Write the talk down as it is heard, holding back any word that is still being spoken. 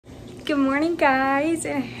Good morning, guys,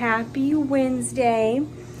 and happy Wednesday.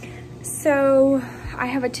 So I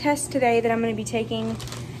have a test today that I'm going to be taking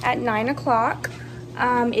at 9 o'clock.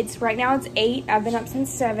 Right now it's 8. I've been up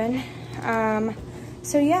since 7.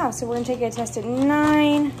 So we're going to take a test at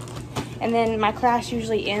 9, and then my class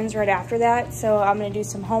usually ends right after that. So I'm going to do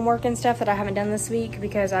some homework and stuff that I haven't done this week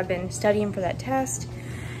because I've been studying for that test.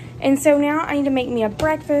 And so now I need to make me a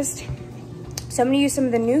breakfast. So I'm going to use some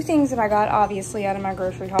of the new things that I got, obviously, out of my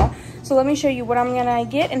grocery haul. So let me show you what I'm going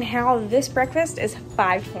to get and how this breakfast is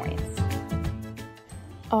 5 points.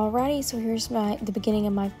 Alrighty, so here's the beginning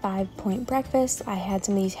of my 5-point breakfast. I had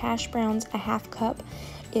some of these hash browns. A half cup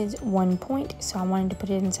is 1 point, so I wanted to put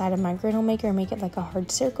it inside of my griddle maker and make it like a hard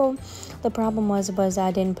circle. The problem was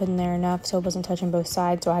I didn't put in there enough, so it wasn't touching both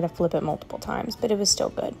sides, so I had to flip it multiple times, but it was still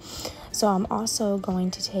good. So I'm also going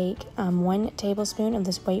to take 1 tablespoon of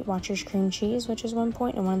this Weight Watchers cream cheese, which is 1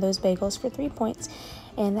 point, and one of those bagels for 3 points.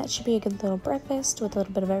 And that should be a good little breakfast with a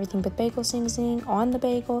little bit of everything but bagel seasoning on the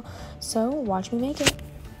bagel. So watch me make it.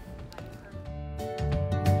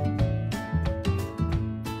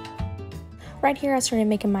 Right here, I started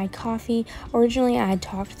making my coffee. Originally, I had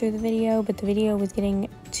talked through the video, but the video was getting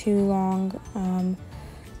too long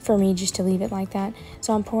for me just to leave it like that.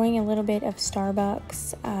 So I'm pouring a little bit of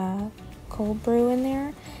Starbucks cold brew in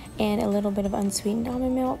there and a little bit of unsweetened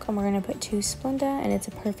almond milk, and we're going to put 2 Splenda, and it's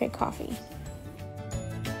a perfect coffee.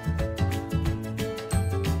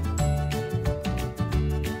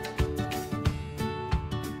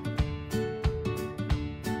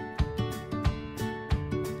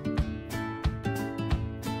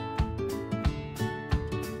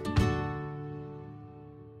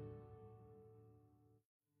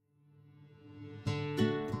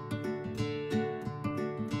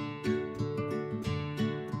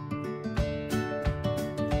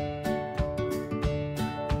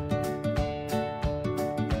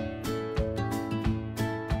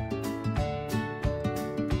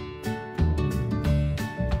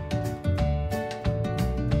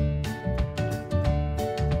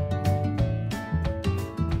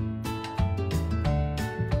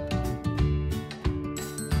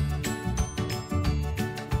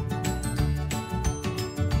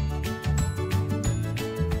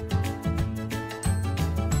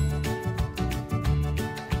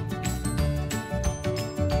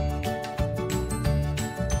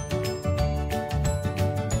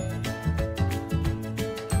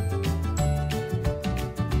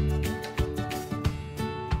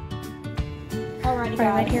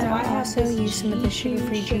 Right here, I'll also use some of the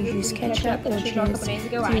sugar-free juice ketchup, which is 0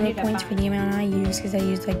 points for the amount I use because I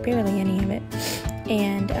used like barely any of it,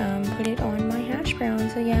 and put it on my hash brown.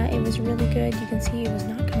 So yeah, it was really good. You can see it was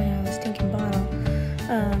not coming out of the stinking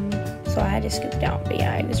bottle, so I had to scoop it out, but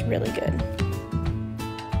yeah, it was really good.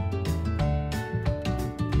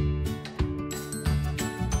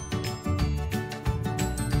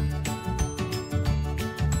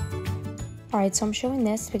 Alright, so I'm showing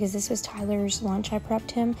this because this was Tyler's lunch. I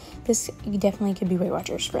prepped him. This definitely could be Weight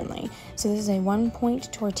Watchers friendly. So this is a 1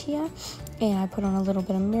 point tortilla, and I put on a little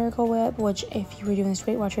bit of Miracle Whip, which if you were doing this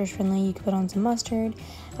Weight Watchers friendly, you could put on some mustard.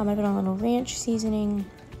 I put on a little ranch seasoning.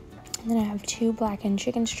 And then I have 2 blackened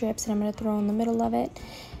chicken strips that I'm going to throw in the middle of it.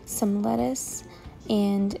 Some lettuce.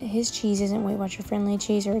 And his cheese isn't Weight Watcher friendly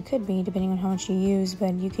cheese, or it could be depending on how much you use,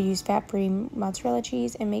 but you could use fat-free mozzarella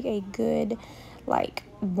cheese and make a good like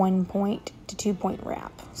 1 point to 2 point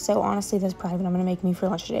wrap. So honestly, that's probably what I'm going to make me for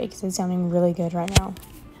lunch today because it's sounding really good right now.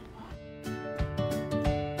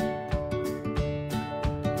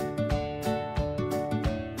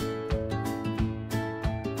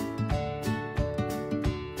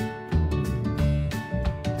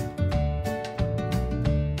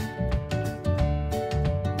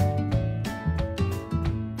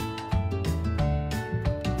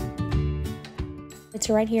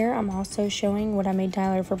 So right here, I'm also showing what I made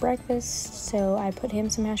Tyler for breakfast. So I put him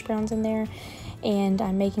some hash browns in there, and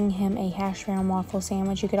I'm making him a hash brown waffle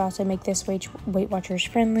sandwich. You could also make this Weight Watchers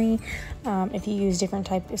friendly if you use different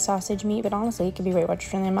type of sausage meat, but honestly, it could be Weight Watchers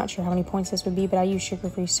friendly. I'm not sure how many points this would be, but I use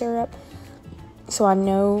sugar-free syrup. So I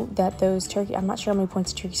know that I'm not sure how many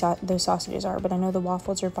points those sausages are, but I know the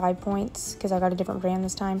waffles are 5 points because I got a different brand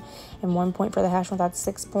this time, and 1 point for the hash browns. That's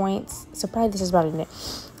 6 points. So probably this is about a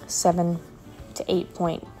 7 to 8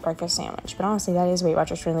 point breakfast sandwich. But honestly, that is Weight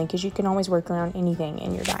Watchers friendly because you can always work around anything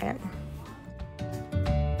in your diet.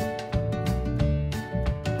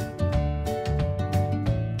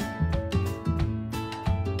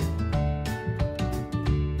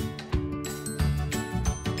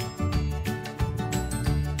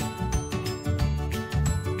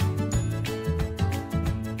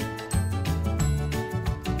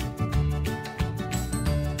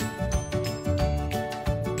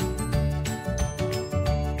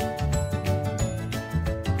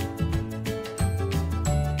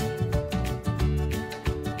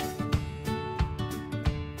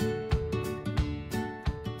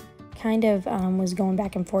 kind of was going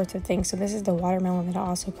back and forth with things. So this is the watermelon that I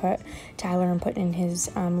also cut Tyler and put in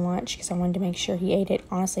his lunch because I wanted to make sure he ate it.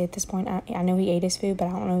 Honestly, at this point, I know he ate his food, but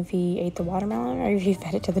I don't know if he ate the watermelon or if he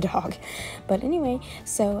fed it to the dog. But anyway,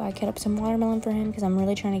 so I cut up some watermelon for him because I'm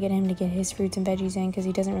really trying to get him to get his fruits and veggies in because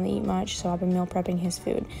he doesn't really eat much. So I've been meal prepping his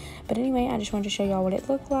food. But anyway, I just wanted to show y'all what it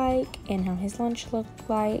looked like and how his lunch looked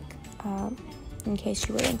like in case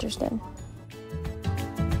you were interested.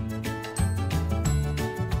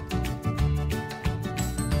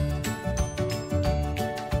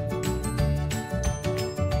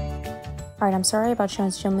 Alright, I'm sorry about showing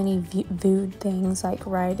so many food things like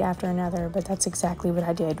right after another, but that's exactly what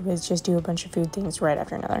I did, was just do a bunch of food things right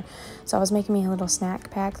after another. So I was making me a little snack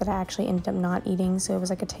pack that I actually ended up not eating, so it was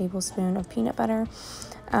like a tablespoon of peanut butter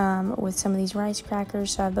with some of these rice crackers.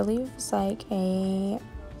 So I believe it's like a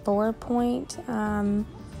 4-point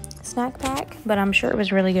snack pack, but I'm sure it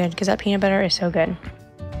was really good because that peanut butter is so good.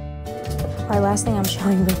 Alright, last thing I'm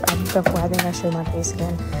showing before I think I showed my face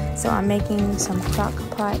again. So I'm making some crock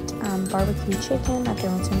pot barbecue chicken. I threw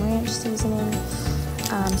in some ranch seasoning,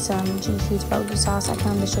 some GQ's barbecue sauce. I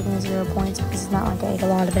counted the chicken as 0 points because it's not like I ate a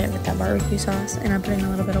lot of it with that barbecue sauce. And I put in a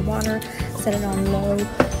little bit of water, set it on low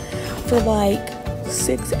for like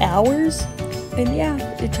 6 hours. And yeah,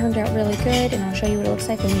 it turned out really good. And I'll show you what it looks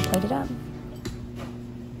like when we plate it up.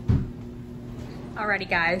 Alrighty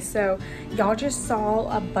guys, so y'all just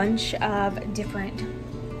saw a bunch of different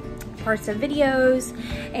parts of videos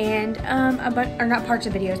and or not parts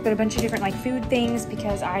of videos, but a bunch of different like food things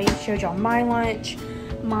because I showed y'all my lunch,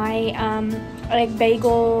 my egg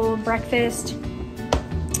bagel breakfast.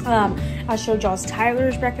 I showed y'all's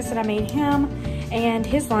Tyler's breakfast that I made him and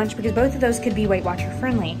his lunch because both of those could be Weight Watcher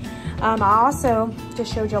friendly. I also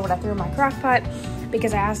just showed y'all what I threw in my crock pot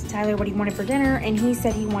because I asked Tyler what he wanted for dinner and he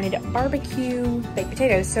said he wanted barbecue baked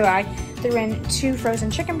potatoes. So I threw in 2 frozen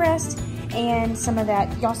chicken breasts and some of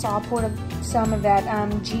that, y'all saw I poured some of that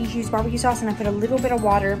GQ's barbecue sauce and I put a little bit of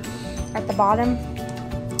water at the bottom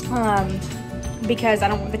because I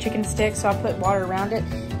don't want the chicken to stick, so I put water around it.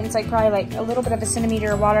 And it's like probably like a little bit of a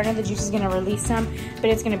centimeter of water. I know the juice is gonna release some, but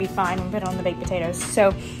it's gonna be fine when we put it on the baked potatoes.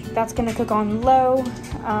 So that's gonna cook on low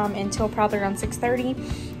until probably around 6:30.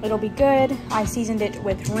 It'll be good. I seasoned it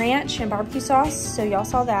with ranch and barbecue sauce, so y'all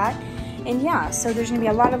saw that. And yeah, so there's gonna be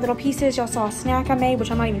a lot of little pieces. Y'all saw a snack I made, which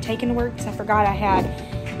I'm not even taking to work because I forgot I had,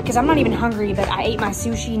 because I'm not even hungry, but I ate my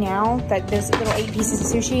sushi now, that those little 8 pieces of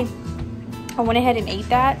sushi. I went ahead and ate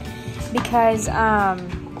that because I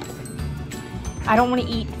don't want to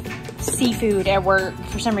eat seafood at work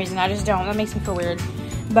for some reason. I just don't. That makes me feel weird.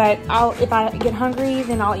 But if I get hungry,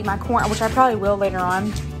 then I'll eat my corn, which I probably will later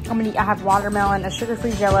on. I have watermelon, a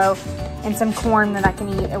sugar-free Jell-O, and some corn that I can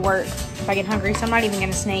eat at work if I get hungry. So I'm not even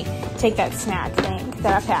going to take that snack thing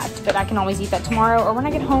that I packed. But I can always eat that tomorrow. Or when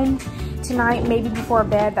I get home tonight, maybe before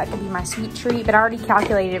bed, that could be my sweet treat. But I already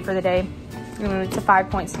calculated it for the day. It's a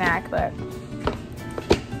 5-point snack, but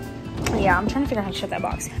yeah, I'm trying to figure out how to shut that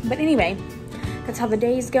box. But anyway, that's how the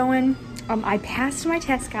day is going. I passed my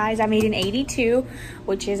test, guys. I made an 82,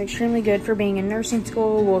 which is extremely good for being in nursing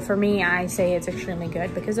school. Well, for me, I say it's extremely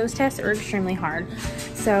good because those tests are extremely hard.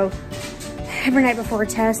 So every night before a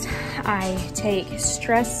test, I take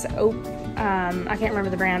Stress, I can't remember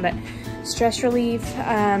the brand, but Stress Relief,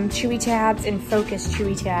 Chewy Tabs, and Focus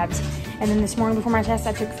Chewy Tabs. And then this morning before my test,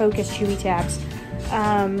 I took Focus Chewy Tabs.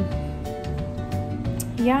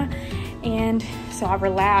 Yeah, and so I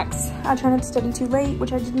relax. I try not to study too late,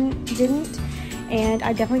 which I didn't. And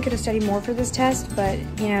I definitely could have studied more for this test, but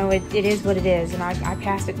you know, it is what it is. And I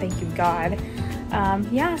passed it, thank you God.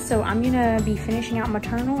 Yeah, so I'm gonna be finishing out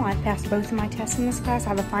maternal. I've passed both of my tests in this class. I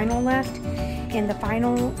have a final left, and the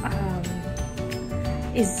final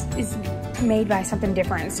is made by something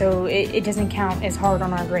different. So it doesn't count as hard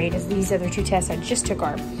on our grade as these other 2 tests I just took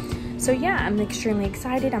are. So yeah, I'm extremely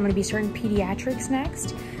excited. I'm gonna be starting pediatrics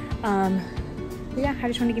next. Yeah, I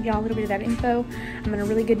just want to give y'all a little bit of that info. I'm in a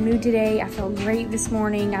really good mood today. I felt great this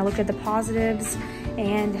morning. I looked at the positives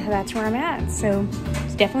and that's where I'm at. So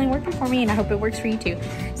it's definitely working for me and I hope it works for you too.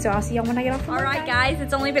 So I'll see y'all when I get off from work. All right, guys,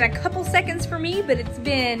 it's only been a couple seconds for me, but it's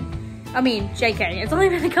been, JK, it's only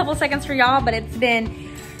been a couple seconds for y'all, but it's been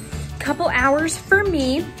a couple hours for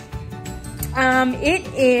me.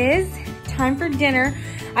 It is time for dinner.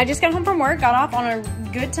 I just got home from work, got off on a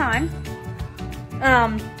good time.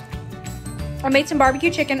 I made some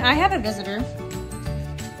barbecue chicken. I have a visitor.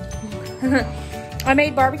 I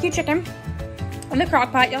made barbecue chicken in the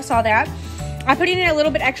crock pot. Y'all saw that. I put in a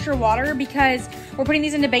little bit extra water because we're putting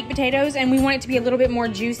these into baked potatoes and we want it to be a little bit more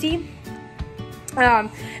juicy.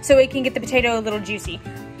 So it can get the potato a little juicy.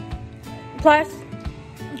 Plus,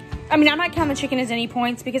 I mean, I might count the chicken as any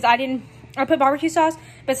points because I put barbecue sauce,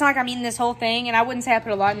 but it's not like I'm eating this whole thing, and I wouldn't say I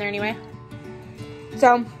put a lot in there anyway.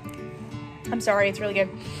 So, I'm sorry, it's really good.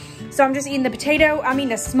 So I'm just eating the potato. I'm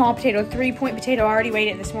eating a small potato, 3-point potato. I already weighed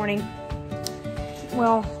it this morning.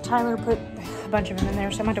 Well, Tyler put a bunch of them in there,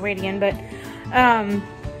 so I'm going to have to weigh it again. But,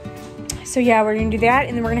 so yeah, we're going to do that,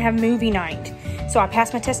 and then we're going to have movie night. So I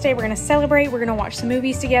passed my test day. We're going to celebrate. We're going to watch some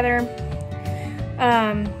movies together.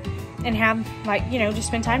 And have, like, you know, just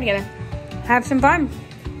spend time together. Have some fun.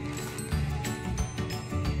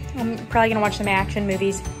 I'm probably going to watch some action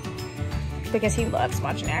movies because he loves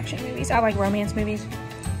watching action movies. I like romance movies.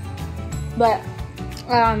 But,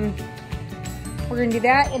 we're going to do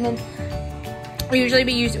that. And then we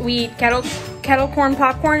eat kettle corn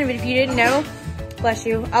popcorn. But if you didn't know, bless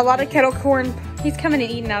you, a lot of kettle corn, he's coming and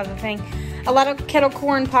eating out of the thing. A lot of kettle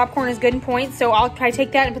corn popcorn is good in points, so I'll try to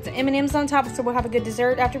take that and put some M&Ms on top, so we'll have a good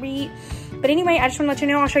dessert after we eat. But anyway, I just want to let you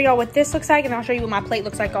know, I'll show y'all what this looks like, and I'll show you what my plate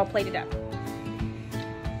looks like all plated up.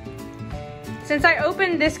 Since I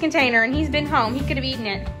opened this container and he's been home, he could have eaten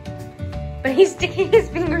it. But he's sticking his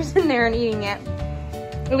fingers in there and eating it.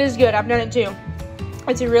 It is good. I've done it too.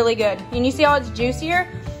 It's really good. And you see how it's juicier?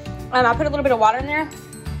 I put a little bit of water in there.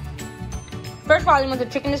 First of all, I didn't want the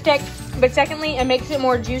chicken to stick, but secondly, it makes it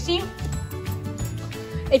more juicy.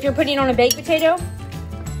 If you're putting it on a baked potato,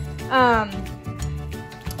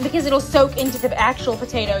 because it'll soak into the actual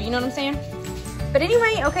potato, you know what I'm saying? But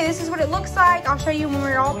anyway, okay, this is what it looks like. I'll show you when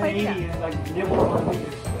we're all plated up.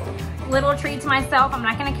 Little treat to myself. I'm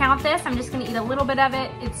not gonna count this. I'm just gonna eat a little bit of it.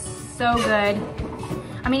 It's so good.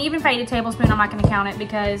 I mean, even if I eat a tablespoon, I'm not gonna count it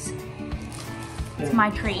because it's my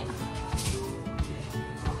treat.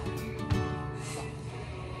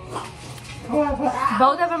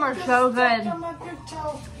 Both of them are so good.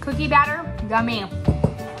 Cookie batter, yummy.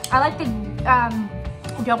 I like the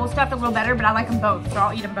double stuffed a little better, but I like them both, so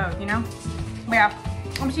I'll eat them both, you know? But yeah,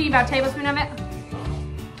 I'm gonna eat about a tablespoon of it.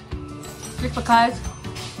 Just because.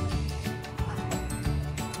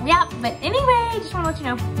 Yeah, but anyway, just wanna let you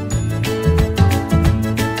know.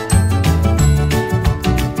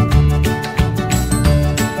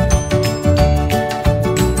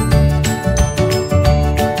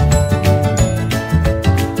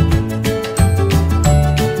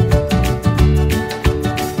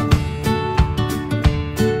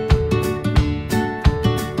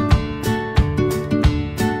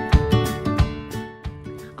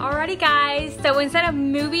 Guys, so instead of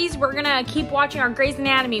movies, we're gonna keep watching our Grey's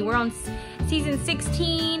Anatomy. We're on season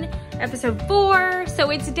 16, episode 4. So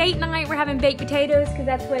it's date night. We're having baked potatoes because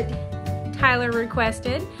that's what Tyler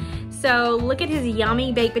requested. So look at his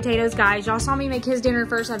yummy baked potatoes, guys. Y'all saw me make his dinner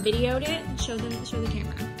first. I videoed it. Show the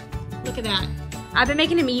camera. Look at that. I've been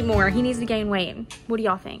making him eat more. He needs to gain weight. What do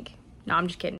y'all think? No, I'm just kidding.